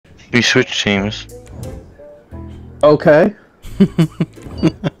We switch teams. Okay.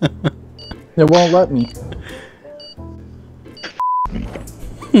 It won't let me.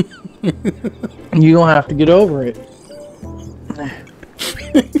 You don't have to get over it.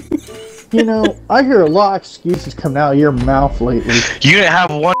 You know, I hear a lot of excuses coming out of your mouth lately. You didn't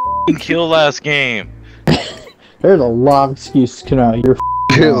have one kill last game. There's a lot of excuses coming out of your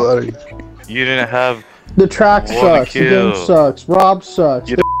mouth. You didn't have The track one sucks, the kill. game sucks, Rob sucks,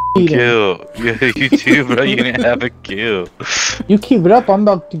 You the kill. You too, bro. You didn't have a kill. You keep it up, I'm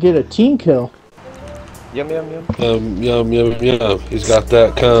about to get a team kill. Yum yum yum. Yum, yum, yum. He's got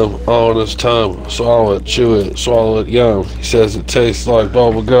that cum on his tongue. Swallow it, chew it, swallow it, yum. He says it tastes like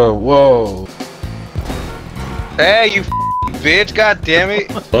bubble gum. Whoa. Hey, you bitch! God damn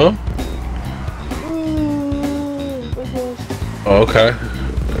it! Huh? Oh, okay.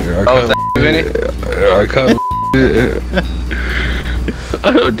 Here I Oh, come. is that Vinny? Here I come.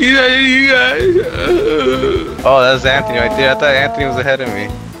 I don't do that to you guys. Oh, that's Anthony right there. I thought Anthony was ahead of me.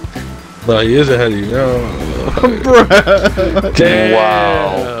 No, he is ahead of you now. Bruh. Damn.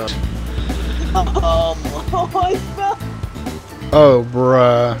 Wow. Oh,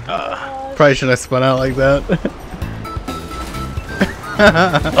 bruh. Probably shouldn't have spun out like that.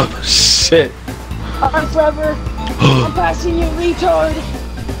 Oh, shit. I'm Trevor. I'm passing you, retard.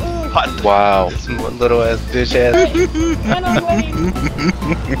 Wow. This little ass bitch ass. And I'm waiting.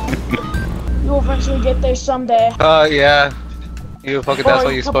 You'll eventually get there someday. Oh yeah. You fucking. That's Oh,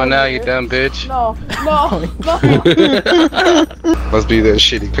 why you come spun on out, here. you dumb bitch. No, no, no. Must be that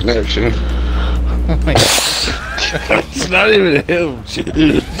shitty connection. It's not even him.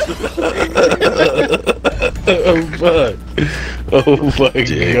 Oh fuck. Oh my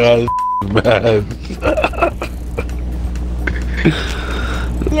god. Man.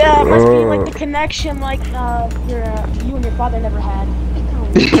 Yeah, it must be like the connection like you and your father never had.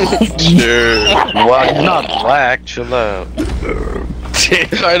 Sure. Wow, you're not black. Chill out.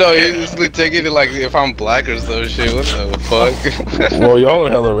 I know, he's just taking it like if I'm black or some shit. What the fuck? Well, y'all are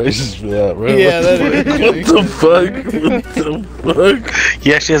hella racist for that, bro. Yeah, that is. What the fuck? What the fuck?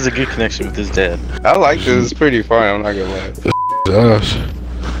 He actually has a good connection with his dad. I like this. It's pretty fun. I'm not gonna lie. Gosh.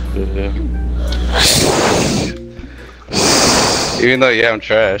 Even though, yeah, I'm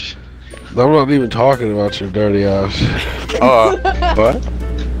trash. I'm not even talking about your dirty ass. Oh, what?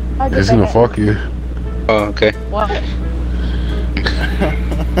 I did He's gonna that. fuck you. Oh, okay. What?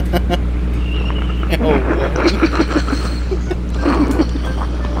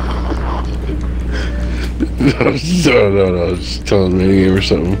 No, just telling Manny or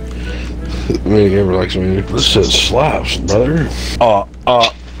something. Manny ever likes me. This shit slaps, brother. Well,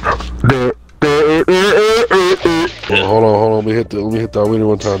 hold on. Let me hit that wiener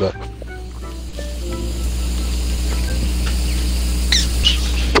one time. That.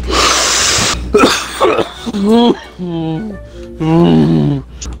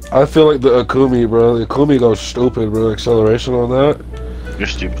 I feel like the Akumi, bro. The Akumi goes stupid, bro. Acceleration on that. You're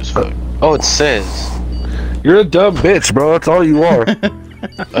stupid as fuck. Oh, it says. You're a dumb bitch, bro. That's all you are. I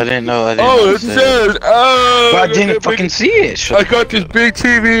didn't know. Oh, it says. Oh, But I didn't fucking see it. I got this big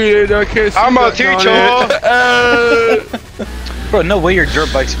TV and I can't see. I'm a nothing on teacher. it. Bro, no way your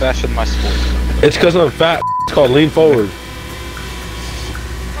dirt bike's faster than my sport. It's because I'm fat. It's called lean forward.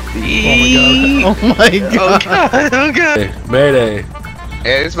 Oh my god. Oh god. Hey, Mayday.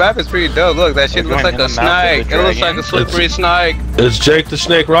 Yeah, this map is pretty dope. Look, that shit looks like a snake. It looks like a slippery snake. It's Jake the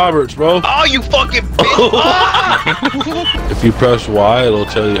Snake Roberts, bro. Oh, you fucking bitch! If you press Y, it'll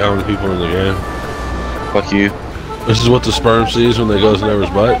tell you how many people are in the game. Fuck you. This is what the sperm sees when they goes in ever's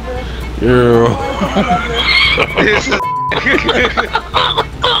butt. Yeah.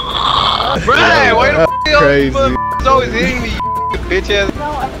 Brian, why the f*** Crazy. is always hitting me, you bitch ass?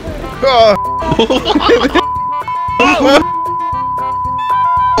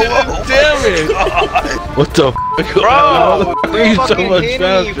 Damn it! What the f? Bro, He's so fucking much hitting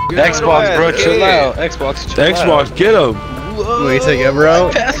faster. me, Xbox, bro, chill Yeah. out. Xbox, chill out. Xbox, get him! Wait, take Ever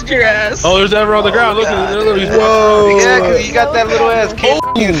out? Past your ass. Oh, there's Ever on the ground. Look at it. Whoa. Yeah, cause you got that little ass kid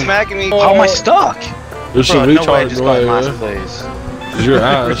smacking me. How am I stuck? There's Bro, some no way I retard just in got the in way, last man. place. It's your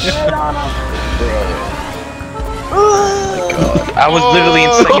ass. I was literally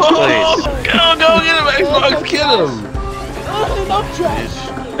in second place. Go get him, Xbox, get him! No trash.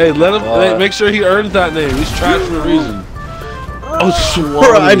 Hey, let him. Hey, make sure he earns that name. He's trash for a reason. Oh, Swanee.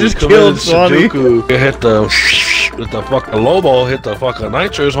 Bro, I just Come killed in, Swanee. Sudoku. Hit the fucking Lobo. Hit the fucking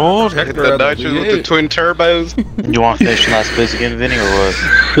nitros. Oh, Hit the nitros with the twin turbos. You want to finish last place again, Vinny, or what?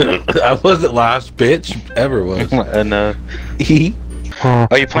 I wasn't last, bitch. Ever was. And are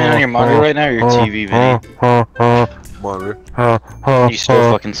you playing on your monitor right now or your TV, Vinny? monitor. You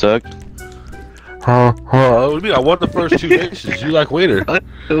still fucking suck. What do you mean? I won the first 2 races. You like Waiter? What?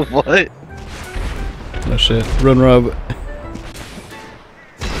 Oh shit. Run, Rob.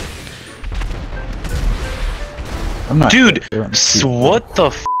 I'm not Dude, sure I'm cheating. what the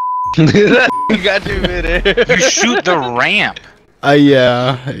f? You got you midair. You shoot the ramp.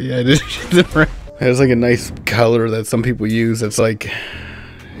 Yeah, I did. There's like a nice color that some people use. It's like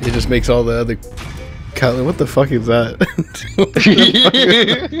it just makes all the other color. What the fuck is that?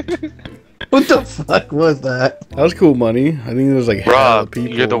 What the fuck was that? That was cool money. I think there was like hella Rob,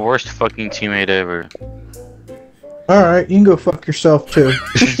 people. you're the worst fucking teammate ever. Alright, you can go fuck yourself too.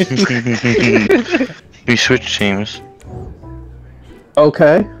 We switch teams.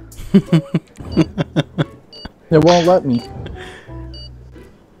 Okay. It won't let me.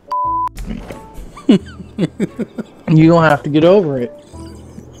 You don't have to get over it.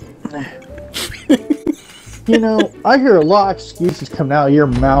 You know, I hear a lot of excuses coming out of your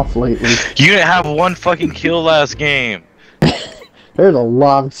mouth lately. You didn't have one fucking kill last game. There's a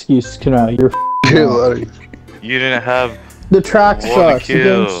lot of excuses coming out of your mouth. You didn't have The track One sucks, the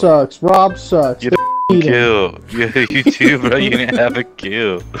kill. game sucks, Rob sucks. You they're eating. kill. You too, bro. You didn't have a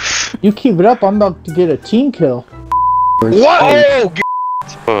kill. You keep it up, I'm about to get a team kill. What?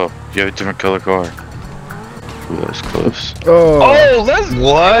 Oh, you have a different color car. Ooh, that was close. Oh, Oh, let's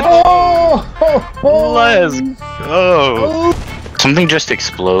what? Oh, Let's go. Something just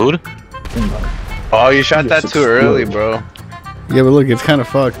explode? Oh, you shot that too early, bro. yeah, but look, it's kind of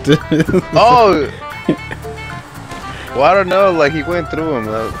fucked. Oh. Well, I don't know. Like he went through him.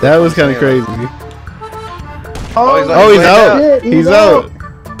 That was kind of crazy. Oh, Oh, he's out. Shit, He's out.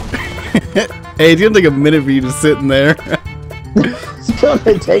 Hey, it's gonna take a minute for you to sit in there. It's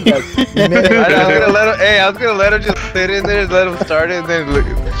gonna take us a minute. I was gonna let him. Hey, I was gonna let him just sit in there, let him start it, and then look,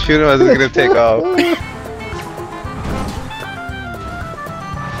 shoot him as it's gonna take off.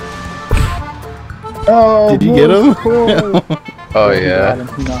 Oh, Did you get him? Oh yeah.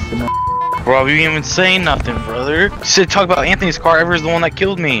 Bro, you didn't even say nothing, brother. You said talk about Anthony's car. Ever's the one that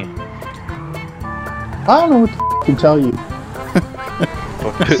killed me. I don't know what to tell you.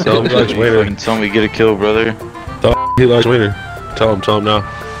 Tell him he likes Waiter. Fucking tell me get a kill, brother. Tell him he likes Waiter. Tell him now.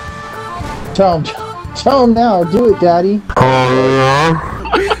 Tell him now. Do it, Daddy.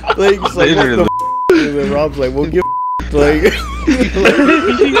 Like, what the and then Rob's like, we'll give like.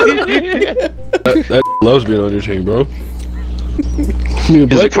 That loves being on your team, bro.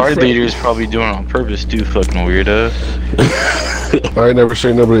 His card leader is probably doing it on purpose too, fucking weirdo. I ain't never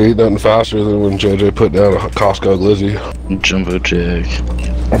seen nobody eat nothing faster than when JJ put down a Costco glizzy. Jumbo Jack.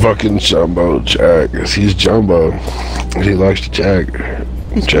 Fucking Jumbo Jack. He's Jumbo. He likes to jack.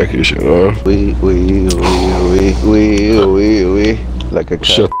 Jack his shit off. We. Like a cat.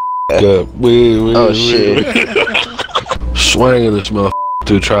 Shut the up. We. Oh shit. Swinging this motherfucker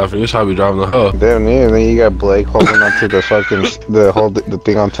through traffic. This how we driving the hell. Damn near. And then you got Blake holding onto the fucking the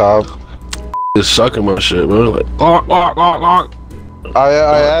thing on top. Just sucking my shit, bro. Like, lock. I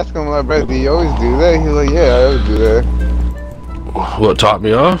asked him like, bro, do you always do that? He's like, yeah, I always do that. What taught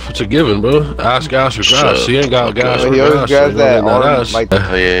me off? It's a given, bro. Ass, gas, or grass. He ain't got gas or He always grass. grabs that arm, ass. like,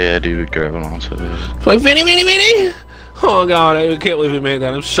 Oh yeah, dude, grabbing onto it. Like, Vinny. Oh god, I can't believe he made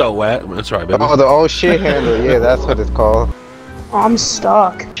that. I'm so wet. That's right, baby. oh, the old shit handle. Yeah, that's what it's called. I'm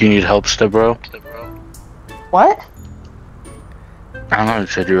stuck. Do you need help, step bro? What? I don't know. You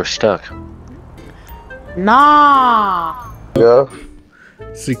said you were stuck. Nah. Yeah.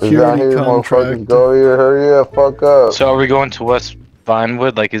 Security contract. Go here, hurry up, fuck up. So are we going to West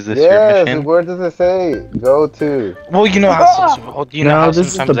Vinewood? Like, is this your Yes, mission? where does it say? Go to. Well, you know how how this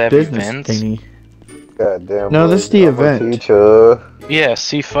is sometimes they the have business events. thingy. God damn. No, bro, this is the I'm a event. Teacher. Yeah,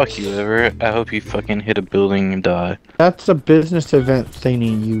 see, fuck you, Everett. I hope you fucking hit a building and die. That's a business event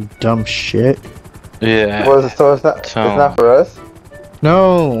thingy, you dumb shit. Yeah. So it's not for us?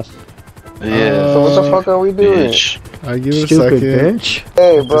 No, Yeah. So what the fuck are we doing? Bitch. I give it a stupid second. bitch.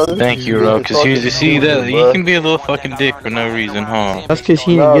 Hey, bro. this Thank is you, really Rob, because you fucking see that stupid, he bro. can be a little fucking dick for no reason, huh? That's because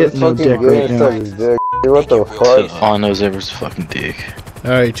he No, ain't it's getting no fucking dick good right now. suck his dick. What the So, fuck? all I know is Everett's a fucking dick.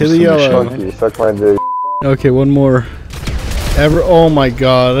 Alright, to the Just yellow. Fuck you, suck my dick. Okay, one more. Oh my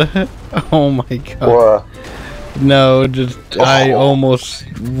god. Oh my god. What? No, just I almost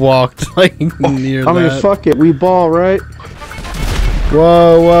walked like near I mean, that. fuck it, we ball, right?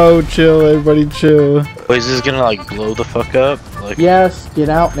 Whoa, chill, everybody chill. Wait, is this gonna like blow the fuck up? Like, Yes, get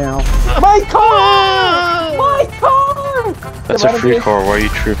out now. My car! My car! that's a free car. Why are you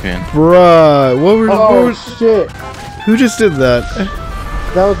tripping? Bruh, what Oh was shit! who just did that?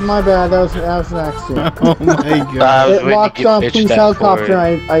 That was my bad. That was an accident. Oh my I god. was It waiting to locked get on bitched police at helicopter. for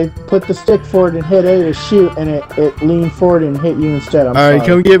it. And I put the stick forward and hit A to shoot, and it leaned forward and hit you instead. I'm Alright, sorry.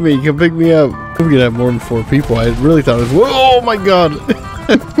 come get me. Come pick me up. We could have more than 4 people. I really thought it was. Oh my god.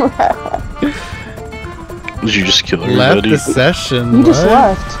 Did you just kill Left everybody? the session. You just what?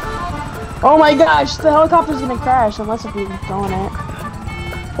 left. Oh my gosh, the helicopter's gonna crash unless if we go in it.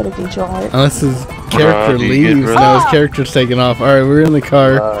 But if you control it. Unless his character do you get leaves. rid No, of- his character's taking off. Alright, we're in the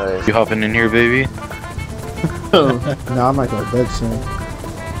car. You hopping in here, baby? No, I might go to bed soon.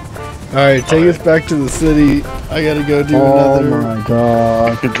 Alright, take us back to the city. I gotta go do Oh another. my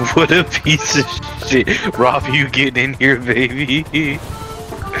god. What a piece of shit. Rob, you getting in here, baby?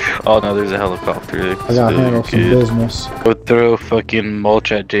 Oh no, there's a helicopter. I gotta handle some business. Go throw fucking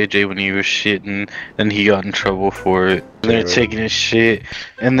mulch at JJ when he was shitting, and he got in trouble for it. They're taking his shit,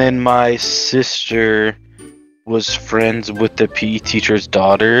 and then my sister was friends with the PE teacher's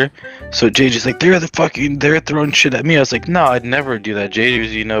daughter. So JJ's like, they're throwing shit at me. I was like, no, I'd never do that. JJ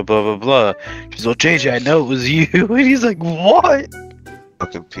was, blah blah blah. She's like, JJ, I know it was you. And he's like, what?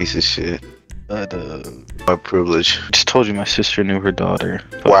 Fucking piece of shit. But My privilege. I just told you my sister knew her daughter.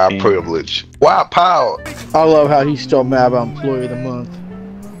 Wow, Fucking- privilege. Wow, power. I love how he's still mad about Employee of the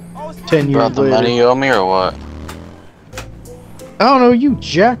Month. 10 years Brought the later. money you owe me or what? I don't know, you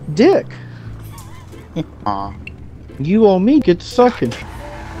jack dick. Aw. You owe me, get to sucking.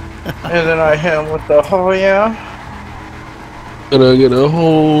 And then I hit him with the oh yeah. Gonna get a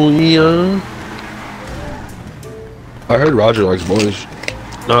whole yeah. I heard Roger likes boys.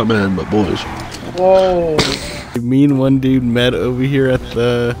 Not men, but boys. Whoa. Me and one dude met over here at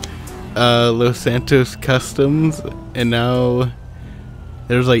the Los Santos Customs, and now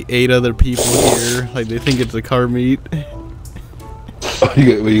there's like 8 other people here. Like they think it's a car meet.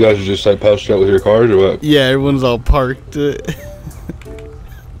 You guys are just like posted out with your cars or what? Yeah, everyone's all parked. I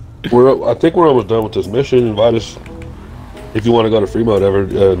think we're almost done with this mission. Invite us if you want to go to free mode ever.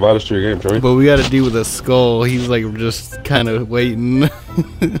 Invite us to your game, Trey. But we got to do with a skull. He's like just kind of waiting.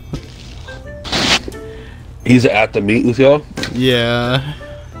 He's at the meet with y'all. Yeah.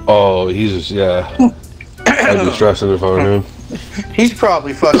 Oh, he's just I'd be stressing if I were him. He's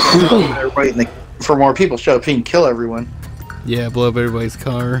probably fucking there waiting for more people to show up. He can kill everyone. Yeah, blow up everybody's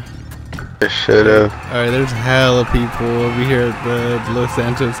car. Shut up. Alright, there's hella people over here at the Los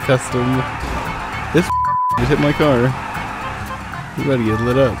Santos Custom. This just hit my car. You better get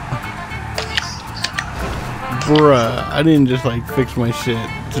lit up. Bruh, I didn't just like fix my shit.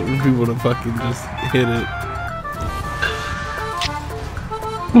 People to fucking just hit it.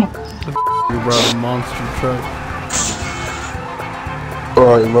 You brought a monster truck.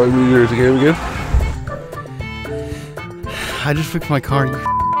 Alright, invite me to the game again. I just fixed my car, you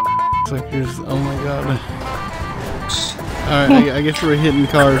suckers. Oh my god. Alright, I guess we're hitting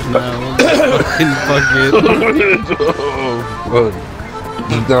cars now. Fucking fuck it. Well,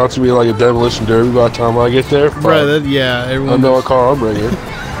 now it's gonna be like a demolition derby by the time I get there. Fuck. Bruh, that, yeah, I everyone. know what car I'm bringing.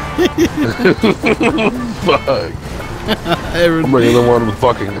 Fuck. Everyone, I'm bringing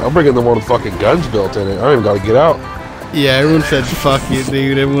the one with fucking guns built in it. I don't even gotta get out. yeah, everyone said fuck it,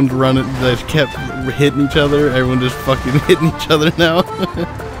 dude. Everyone's running, they kept hitting each other. Everyone just fucking hitting each other now.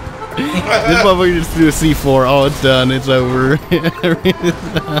 This motherfucker just threw a C4. Oh, it's done. It's over.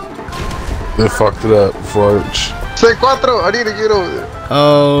 They fucked it up before I... C4, I need to get over there.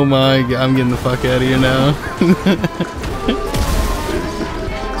 Oh my god, I'm getting the fuck out of here now.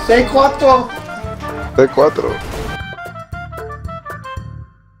 Say cuatro. C4.